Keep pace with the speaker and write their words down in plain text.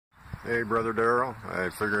Hey, Brother Darryl. I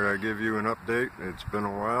figured I'd give you an update. It's been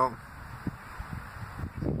a while.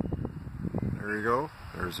 There you go.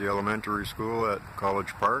 There's the elementary school at College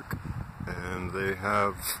Park, and they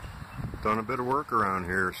have done a bit of work around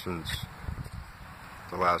here since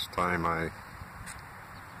the last time I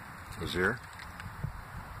was here.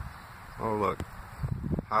 Oh, look.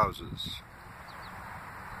 Houses.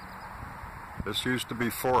 This used to be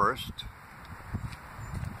forest.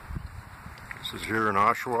 This is here in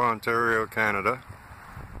Oshawa, Ontario, Canada.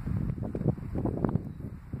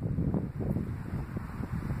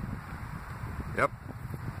 Yep.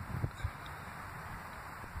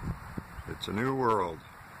 It's a new world.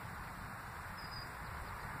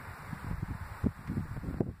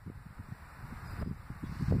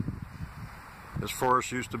 This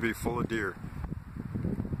forest used to be full of deer.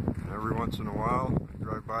 And every once in a while, I'd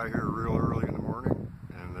drive by here real early in the morning,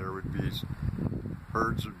 and there would be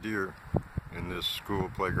herds of deer in this school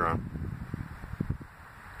playground.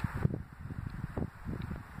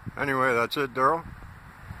 Anyway, that's it, Darryl.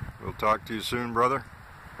 We'll talk to you soon, brother.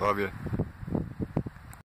 Love you.